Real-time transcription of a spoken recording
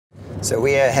So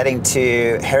we are heading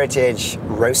to Heritage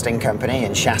Roasting Company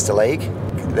in Shasta Lake.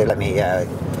 They let me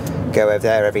go over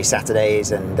there every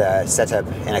Saturdays and set up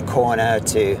in a corner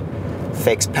to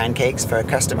fix pancakes for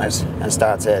customers and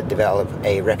start to develop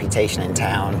a reputation in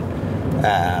town,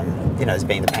 you know, as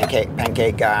being the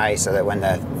pancake guy, so that when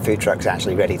the food truck's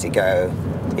actually ready to go,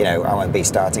 you know, I won't be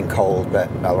starting cold, but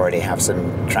I'll already have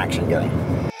some traction going.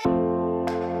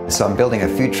 So I'm building a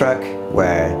food truck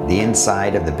where the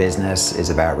inside of the business is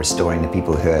about restoring the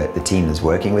people who are the team that's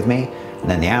working with me, and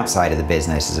then the outside of the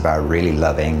business is about really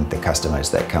loving the customers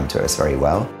that come to us very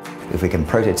well. If we can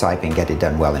prototype and get it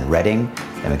done well in Reading,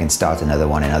 then we can start another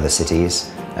one in other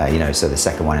cities. You know, so the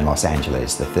second one in Los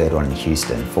Angeles, the third one in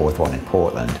Houston, fourth one in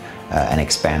Portland, and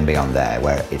expand beyond there,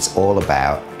 where it's all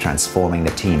about transforming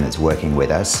the team that's working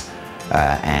with us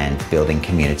and building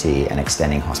community and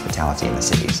extending hospitality in the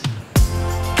cities.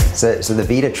 So the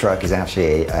Vida truck is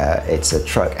actually, it's a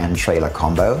truck and trailer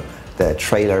combo. The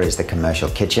trailer is the commercial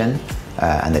kitchen,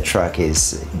 and the truck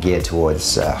is geared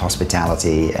towards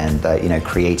hospitality and you know,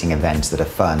 creating events that are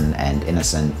fun and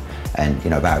innocent and, you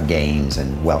know, about games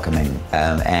and welcoming.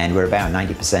 And we're about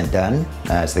 90% done,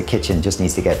 so the kitchen just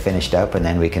needs to get finished up and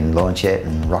then we can launch it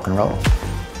and rock and roll.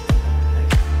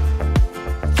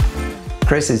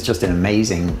 Chris is just an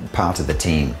amazing part of the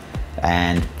team.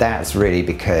 And that's really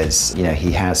because, you know,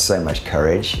 he has so much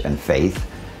courage and faith.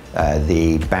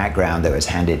 The background that was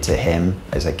handed to him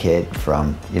as a kid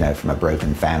from, you know, from a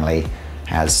broken family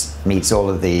meets all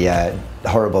of the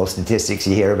horrible statistics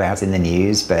you hear about in the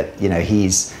news. But, you know,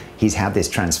 he's had this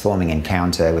transforming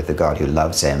encounter with the God who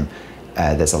loves him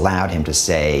that's allowed him to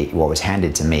say, what was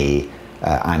handed to me,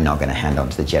 I'm not going to hand on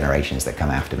to the generations that come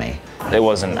after me. It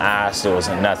wasn't asked, it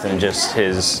wasn't nothing, just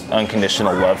his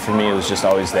unconditional love for me was just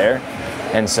always there.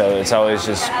 And so it's always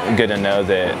just good to know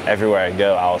that everywhere I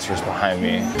go, Alastair's behind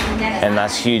me. And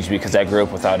that's huge because I grew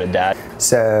up without a dad.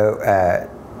 So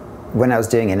when I was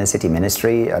doing inner city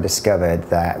ministry, I discovered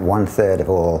that 1/3 of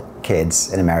all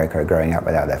kids in America are growing up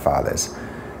without their fathers.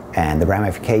 And the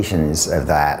ramifications of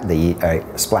that,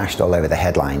 splashed all over the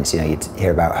headlines. You know, you'd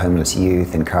hear about homeless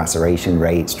youth, incarceration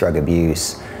rates, drug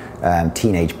abuse,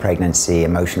 teenage pregnancy,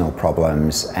 emotional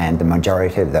problems, and the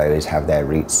majority of those have their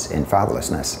roots in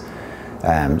fatherlessness.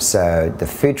 So the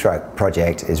food truck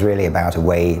project is really about a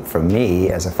way for me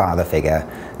as a father figure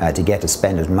to get to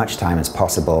spend as much time as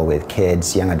possible with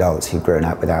kids, young adults who've grown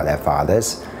up without their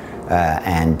fathers,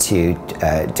 and to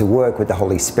work with the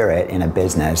Holy Spirit in a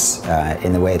business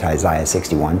in the way that Isaiah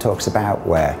 61 talks about,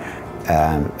 where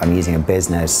I'm using a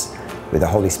business with the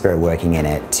Holy Spirit working in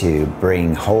it to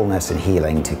bring wholeness and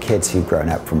healing to kids who've grown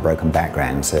up from broken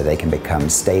backgrounds so they can become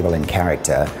stable in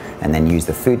character, and then use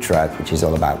the food truck, which is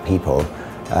all about people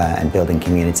and building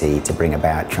community, to bring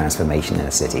about transformation in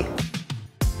a city.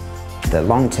 The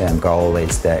long-term goal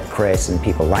is that Chris and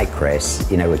people like Chris,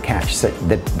 you know, would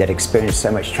that experience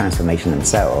so much transformation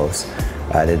themselves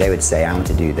that they would say, I want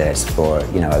to do this for,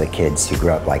 you know, other kids who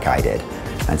grew up like I did.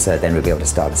 And so then we'll be able to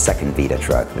start the second Vida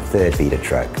truck, the third Vida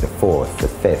truck, the fourth, the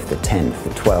fifth, the 10th, the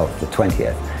 12th, the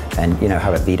 20th, and, you know,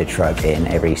 have a Vida truck in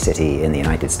every city in the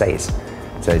United States.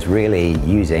 So it's really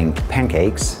using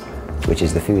pancakes, which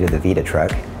is the food of the Vida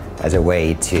truck, as a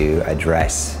way to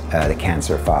address the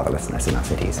cancer of fatherlessness in our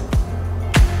cities.